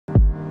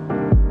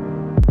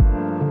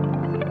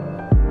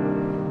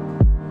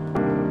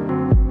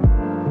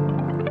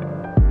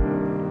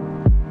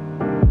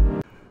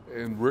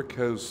Dirk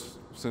has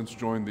since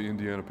joined the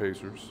Indiana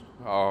Pacers.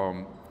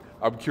 I'm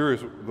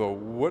curious, though,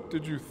 what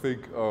did you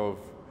think of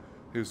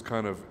his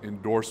kind of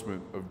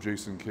endorsement of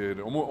Jason Kidd,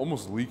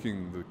 almost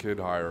leaking the Kidd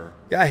hire?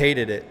 Yeah, I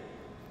hated it.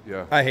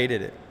 Yeah. I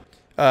hated it.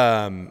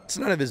 It's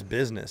none of his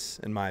business,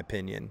 in my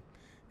opinion.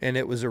 And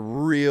it was a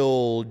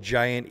real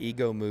giant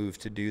ego move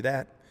to do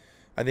that.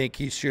 I think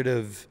he should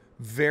have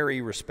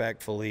very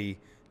respectfully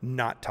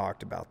not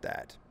talked about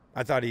that.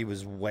 I thought he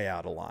was way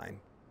out of line.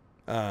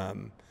 That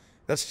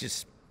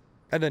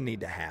doesn't need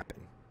to happen.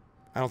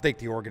 I don't think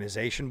the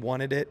organization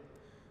wanted it.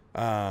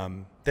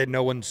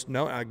 No one's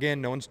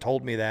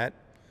told me that,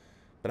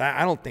 but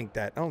I don't think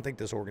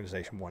this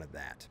organization wanted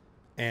that.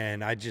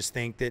 And I just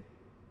think that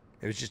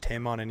it was just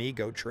him on an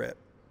ego trip,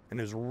 and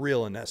it was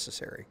real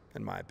unnecessary,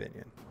 in my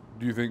opinion.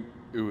 Do you think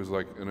it was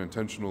like an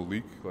intentional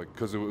leak? Like,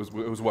 because it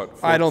was what?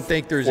 I don't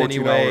think there's any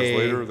way 14 hours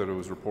later that it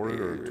was reported,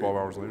 or 12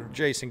 hours later?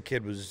 Jason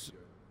Kidd was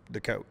the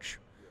coach,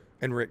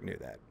 and Rick knew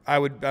that. I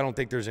don't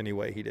think there's any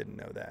way he didn't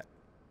know that.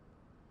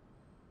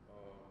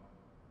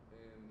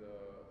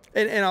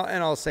 And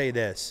I'll say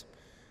this,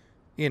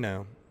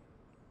 even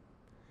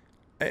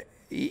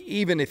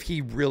if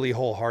he really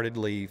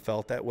wholeheartedly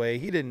felt that way,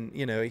 he didn't.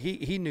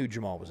 He knew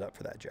Jamal was up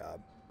for that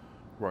job.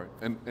 Right,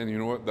 and you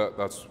know what?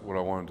 That's what I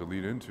wanted to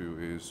lead into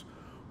is,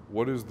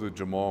 what is the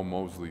Jamal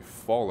Mosley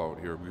fallout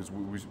here? Because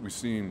we've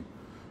seen,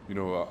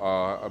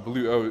 I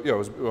believe, it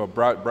was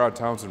Brad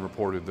Townsend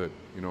reported that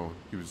he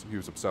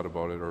was upset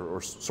about it, or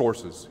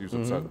sources he was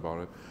upset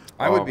about it.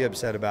 I would be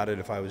upset about it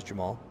if I was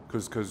Jamal.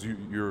 Because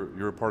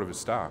you're a part of his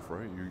staff,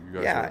 right? You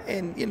guys yeah,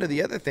 and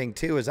the other thing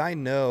too is I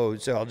know.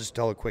 So I'll just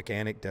tell a quick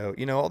anecdote.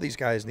 All these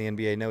guys in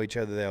the NBA know each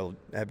other. They'll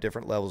have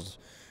different levels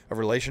of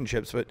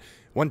relationships. But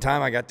one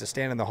time I got to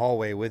stand in the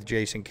hallway with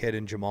Jason Kidd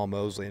and Jamal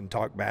Mosley and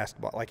talk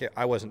basketball. Like,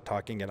 I wasn't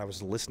talking and I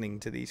was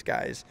listening to these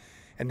guys,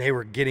 and they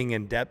were getting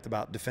in depth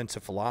about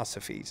defensive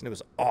philosophies, and it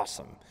was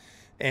awesome.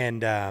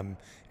 And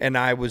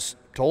I was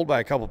told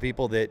by a couple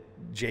people that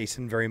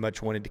Jason very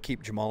much wanted to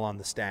keep Jamal on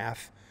the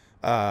staff.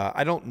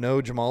 I don't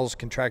know Jamal's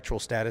contractual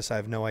status. I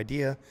have no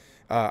idea.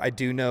 I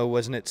do know,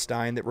 wasn't it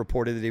Stein that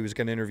reported that he was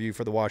going to interview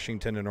for the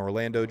Washington and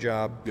Orlando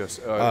job? Yes,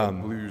 I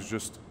believe he was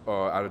just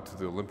added to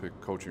the Olympic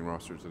coaching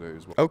roster today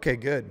as well. Okay,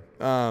 good.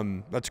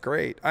 That's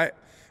great.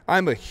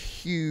 I'm a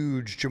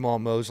huge Jamal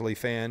Mosley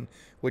fan,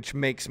 which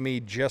makes me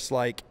just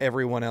like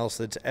everyone else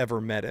that's ever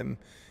met him.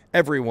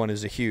 Everyone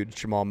is a huge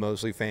Jamal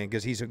Mosley fan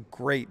because he's a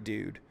great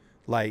dude.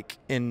 He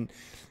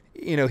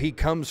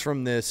comes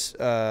from this,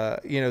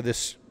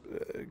 this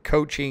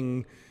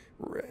coaching,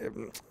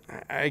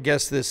 I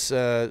guess this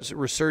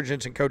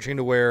resurgence in coaching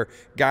to where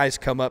guys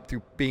come up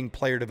through being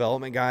player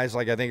development guys.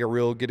 Like, I think a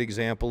real good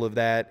example of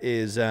that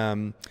is,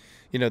 the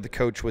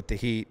coach with the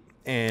Heat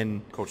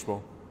and Coach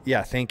Spo.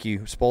 Yeah, thank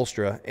you,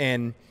 Spoelstra.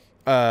 And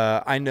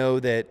I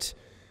know that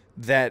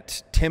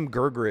Tim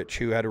Gergerich,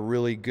 who had a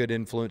really good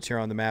influence here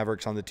on the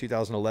Mavericks on the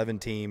 2011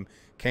 team,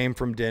 came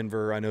from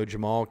Denver. I know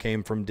Jamal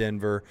came from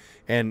Denver.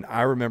 And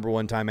I remember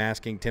one time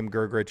asking Tim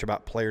Gergerich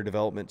about player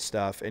development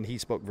stuff, and he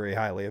spoke very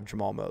highly of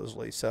Jamal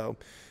Mosley. So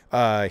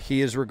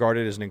he is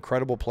regarded as an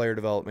incredible player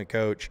development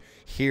coach.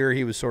 Here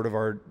he was sort of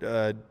our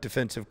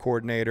defensive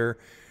coordinator.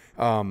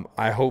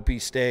 I hope he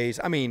stays.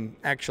 I mean,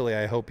 actually,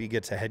 I hope he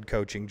gets a head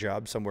coaching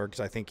job somewhere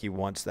because I think he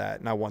wants that,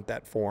 and I want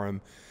that for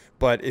him.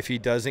 But if he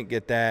doesn't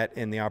get that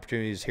and the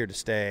opportunity is here to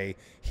stay,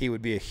 he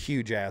would be a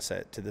huge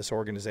asset to this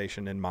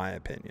organization, in my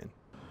opinion.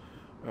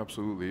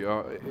 Absolutely.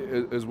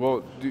 As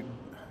well,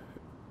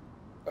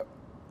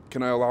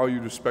 can I allow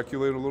you to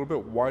speculate a little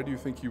bit? Why do you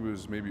think he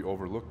was maybe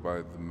overlooked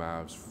by the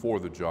Mavs for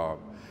the job?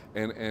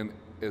 And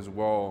as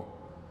well,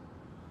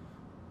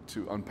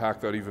 to unpack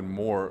that even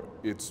more,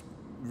 it's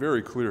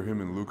very clear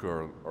him and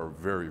Luka are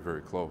very,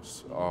 very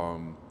close.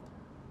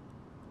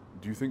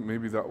 Do you think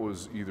maybe that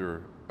was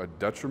either a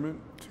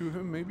detriment to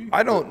him, maybe?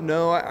 I don't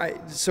know.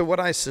 So what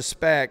I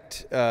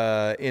suspect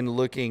in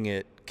looking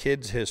at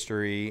Kidd's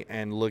history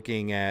and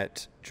looking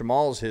at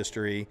Jamal's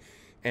history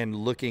and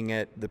looking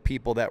at the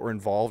people that were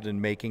involved in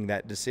making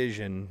that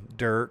decision,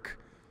 Dirk,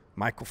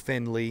 Michael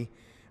Finley,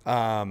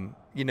 Cuban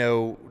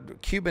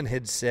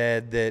had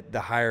said that the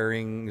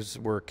hirings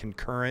were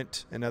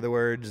concurrent. In other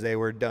words, they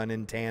were done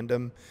in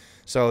tandem.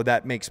 So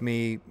that makes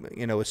me,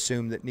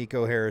 assume that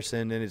Nico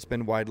Harrison, and it's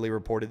been widely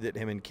reported that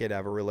him and Kidd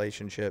have a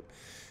relationship.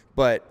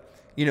 But,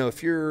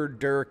 if you're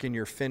Dirk and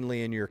you're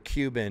Finley and you're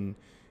Cuban,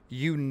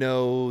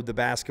 the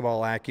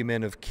basketball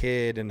acumen of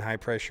Kidd in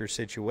high-pressure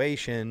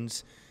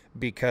situations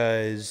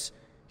because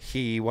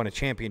he won a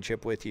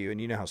championship with you, and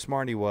you know how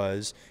smart he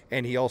was.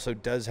 And he also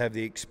does have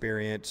the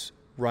experience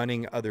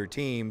running other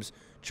teams.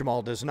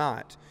 Jamal does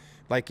not.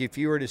 Like, if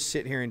you were to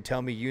sit here and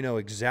tell me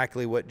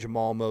exactly what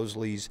Jamal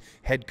Mosley's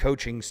head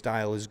coaching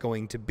style is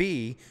going to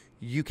be,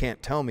 you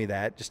can't tell me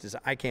that, just as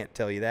I can't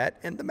tell you that,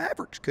 and the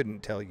Mavericks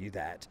couldn't tell you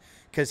that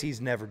because he's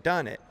never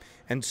done it.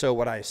 And so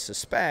what I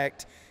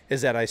suspect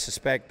is that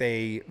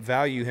they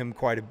value him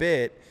quite a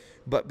bit,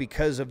 But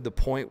because of the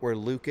point where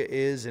Luka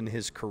is in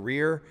his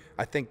career,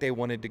 I think they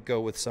wanted to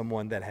go with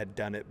someone that had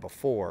done it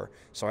before.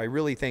 So I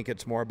really think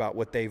it's more about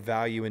what they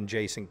value in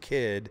Jason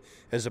Kidd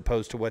as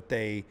opposed to what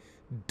they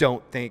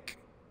don't think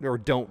or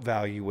don't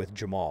value with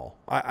Jamal.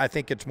 I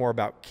think it's more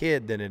about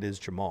Kidd than it is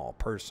Jamal,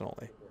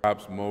 personally.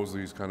 Perhaps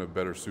Mosley's kind of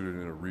better suited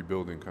in a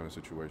rebuilding kind of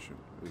situation.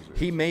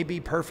 He may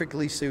be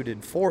perfectly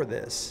suited for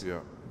this.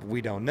 Yeah.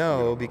 We don't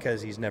know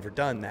because he's never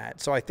done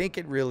that. So I think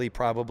it really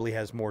probably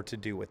has more to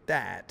do with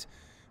that.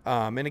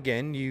 And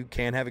again, you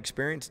can't have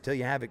experience until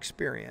you have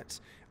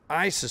experience.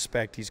 I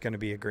suspect he's going to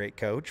be a great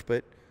coach,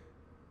 but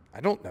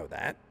I don't know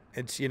that.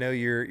 It's, you know,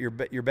 you're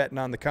betting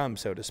on the come,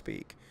 so to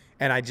speak.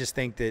 And I just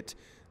think that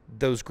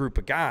those group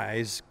of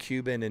guys,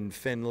 Cuban and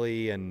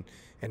Finley and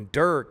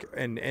Dirk,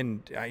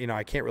 and you know,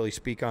 I can't really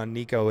speak on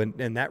Nico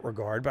in that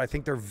regard, but I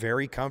think they're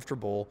very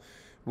comfortable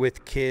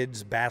with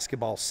Kidd's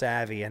basketball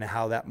savvy and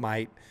how that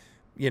might,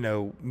 you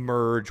know,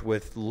 merge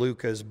with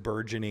Luka's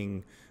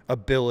burgeoning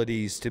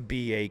abilities to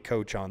be a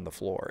coach on the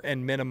floor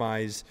and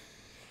minimize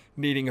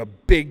needing a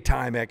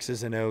big-time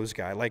X's and O's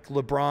guy. Like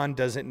LeBron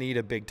doesn't need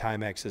a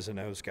big-time X's and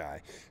O's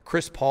guy.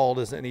 Chris Paul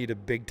doesn't need a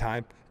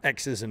big-time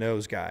X's and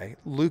O's guy.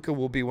 Luka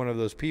will be one of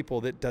those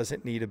people that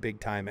doesn't need a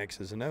big-time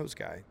X's and O's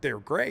guy. They're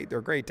great.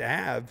 They're great to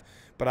have,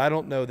 but I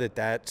don't know that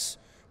that's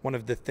one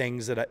of the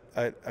things that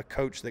a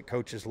coach that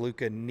coaches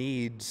Luka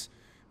needs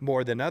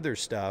more than other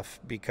stuff,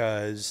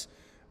 because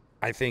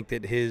I think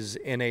that his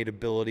innate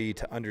ability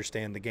to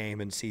understand the game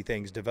and see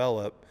things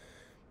develop,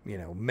 you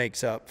know,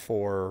 makes up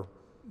for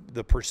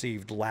the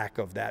perceived lack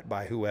of that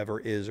by whoever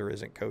is or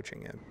isn't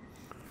coaching him.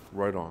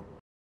 Right on.